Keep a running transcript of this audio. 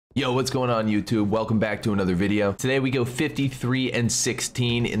Yo, what's going on YouTube? Welcome back to another video. Today we go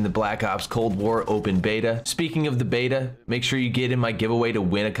 53-16 in the Black Ops Cold War open beta. Speaking of the beta, make sure you get in my giveaway to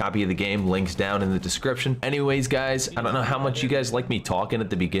win a copy of the game. Links down in the description. Anyways, guys, I don't know how much you guys like me talking at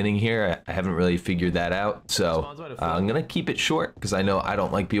the beginning here. I haven't really figured that out. So I'm gonna keep it short because I know I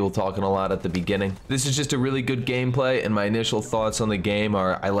don't like people talking a lot at the beginning. This is just a really good gameplay, and my initial thoughts on the game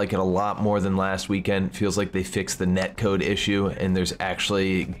are I like it a lot more than last weekend. Feels like they fixed the netcode issue and there's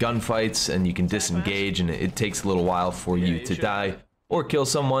actually gunfights and you can disengage, and it takes a little while for you to die or kill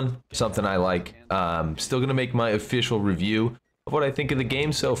someone. Something I like. Still gonna make my official review of what I think of the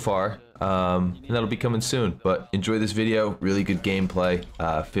game so far, and that'll be coming soon. But enjoy this video. Really good gameplay.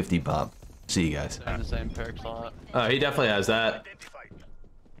 50 Bob. See you guys. The same perk slot. He definitely has that.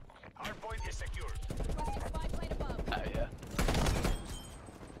 Oh yeah.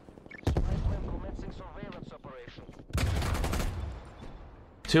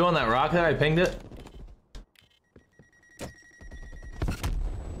 Two on that rock there, I pinged it.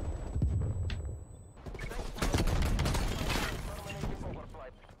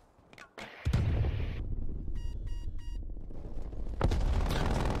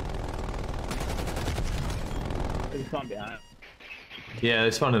 Yeah,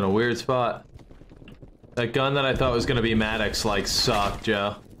 they spawned in a weird spot. That gun that I thought was gonna be Maddox like sucked,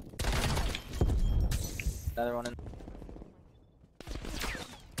 Joe. Another one in.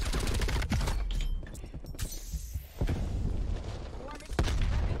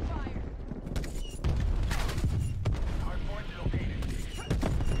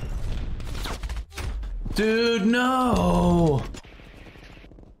 Dude, no!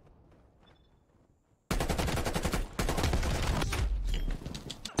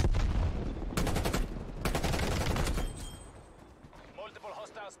 Multiple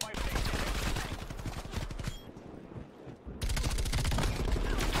hostile spy planes.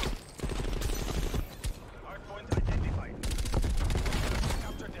 Hardpoint identified.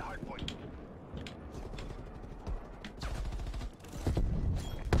 Capture the hardpoint.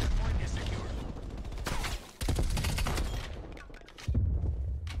 Hardpoint is secure.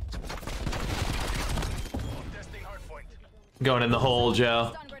 Testing hardpoint. Going in the hole,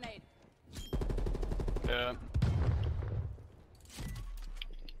 Joe. Stun grenade. Yeah.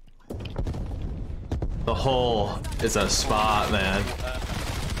 The hole is a spot, man.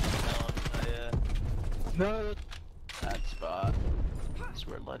 Yeah. No. That spot. That's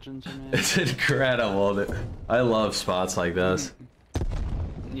where legends are made. It's incredible. I love spots like this.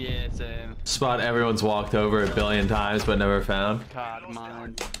 Yeah, same. Spot everyone's walked over a billion times but never found. God,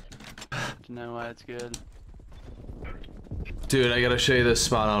 mine. To know why it's good. Dude, I gotta show you this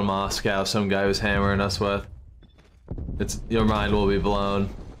spot on Moscow some guy was hammering us with. Your mind will be blown.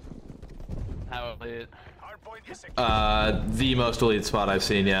 How elite. Hardpoint is secure. The most elite spot I've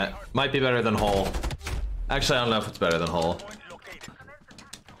seen yet. Might be better than hole. Actually, I don't know if it's better than hole. Point located.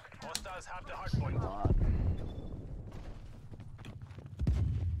 Hostiles have the hardpoint.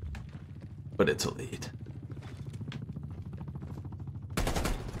 But it's elite.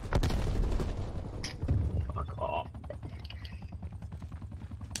 Fuck off.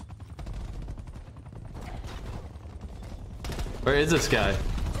 Where is this guy?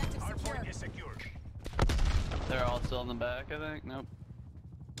 Hardpoint is secure. They're all still in the back, I think. Nope.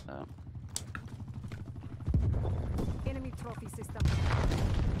 Oh. Enemy trophy system.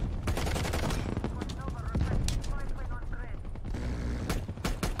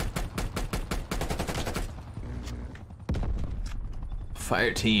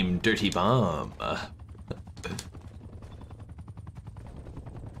 Fire team, dirty bomb.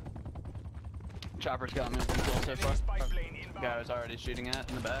 Chopper's got me pretty cool so far. Spy plane inbound. Guy was already shooting at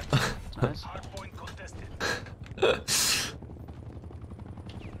in the back. Nice. Hardpoint contested.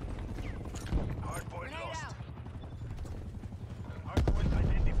 Hardpoint Grenade lost. out. Hardpoint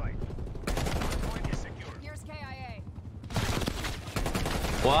identified. Hardpoint is secure. Here's KIA.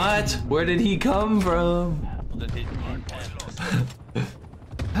 What? Where did he come from? Did he Hardpoint lost.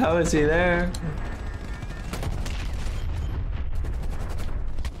 How is he there?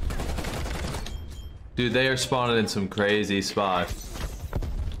 Dude, they are spawning in some crazy spots.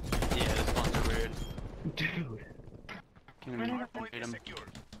 Yeah, the spawns are weird. Dude. Can we Hardpoint beat is him? secure.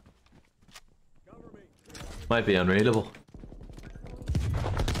 Might be unreadable.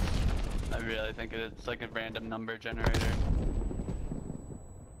 I really think it's like a random number generator.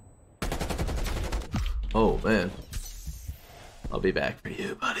 Oh man. I'll be back for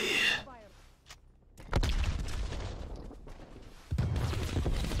you, buddy.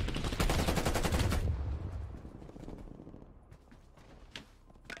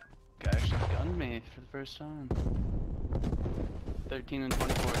 Guy actually gunned me for the first time. 13 and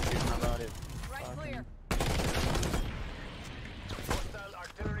 24 shooting about it. Right clear. Hostile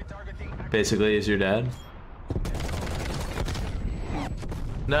artillery targeting active. Basically, is your dad?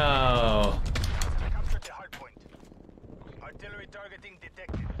 No. Captured the hard point. Artillery targeting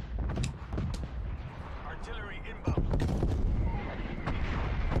detected. Artillery inbound.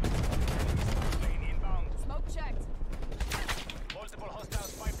 Plane inbound. Smoke checked. Multiple hostile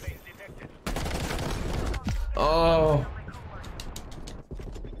spy planes detected. Oh.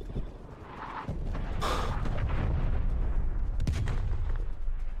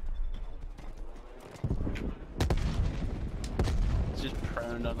 It's just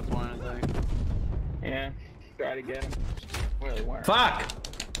prone on the point, I think. Yeah, try to get him. Really weren't. Fuck!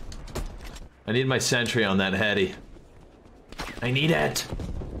 I need my sentry on that heady. I need it.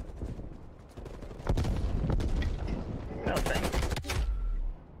 No thanks.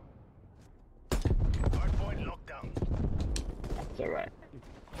 Hard point lockdown. That's alright.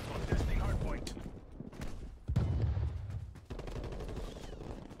 Contesting hard point.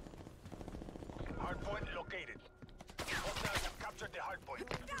 Hard point located. Hostiles have captured the hard point.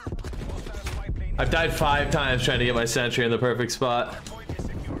 Hostile spy plane. I've died 5 times trying to get my sentry in the perfect spot. Point is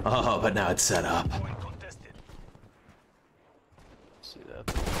secure. Oh, but now it's set up. Point contested. See that?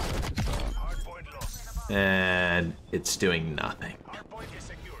 Hard point lost. And it's doing nothing. Hard point is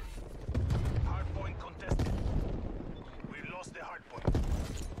secure. Hard point contested. We lost the hard point.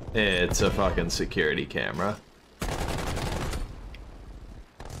 It's a fucking security camera.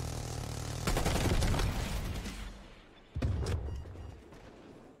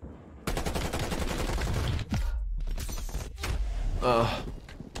 Ugh.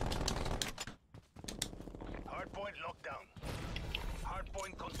 Hard point lockdown. Hard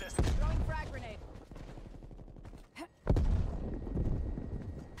point contested. Throwing frag grenade.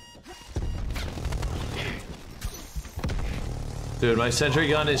 Dude, my sentry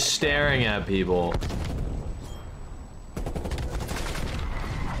gun is staring at people.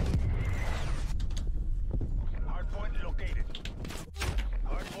 Hard point located.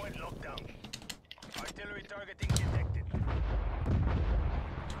 Hard point lockdown. Artillery targeting detected.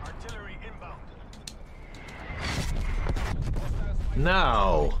 Artillery inbound. Hostiles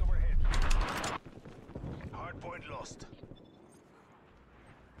No. overhead. Hard point lost.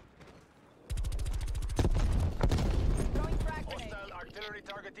 Throwing frag grenade. Hostile artillery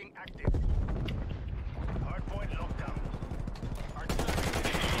targeting active. Hard point lockdown.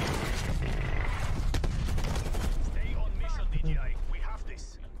 Artillery. Stay on mission, DGI. We have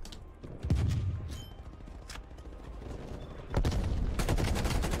this.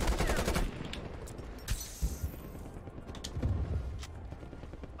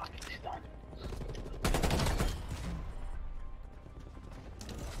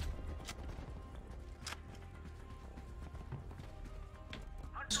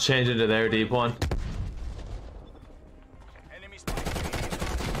 Let's change it to their deep one. Enemy spy plane.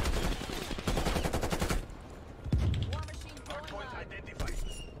 War machine Hard going point live. identified.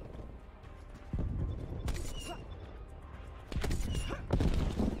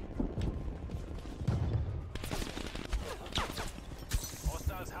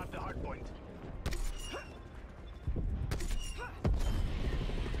 Hostiles have the hard point.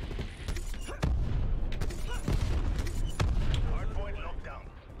 Hard point lockdown.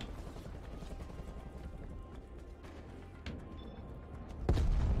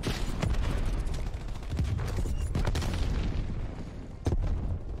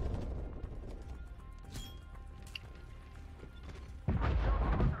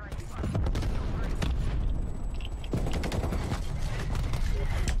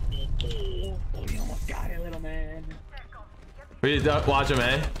 Oh, you almost got it, little man. Watch him,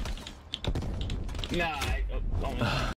 eh? Nah,